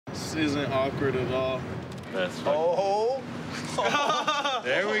This isn't awkward at all. That's funny. Oh!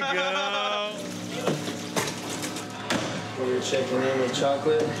 There we go. We're checking in with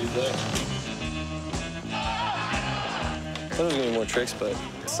chocolate. I thought it was gonna be more tricks, but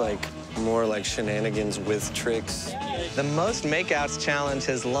it's like more like shenanigans with tricks. The most makeouts challenge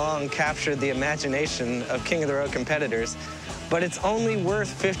has long captured the imagination of King of the Road competitors, but it's only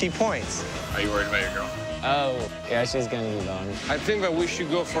worth 50 points. Are you worried about your girl? Oh, yeah, she's gonna be gone. I think that we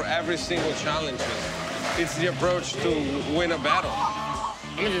should go for every single challenge. It's the approach to win a battle.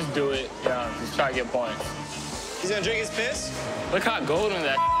 I'm gonna just do it. Yeah, just try to get points. He's gonna drink his piss? Look how golden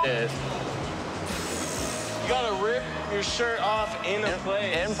that is. You gotta rip your shirt off in a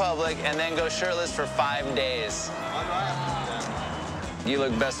place. In public, and then go shirtless for 5 days. You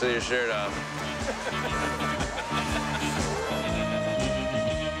look best with your shirt off.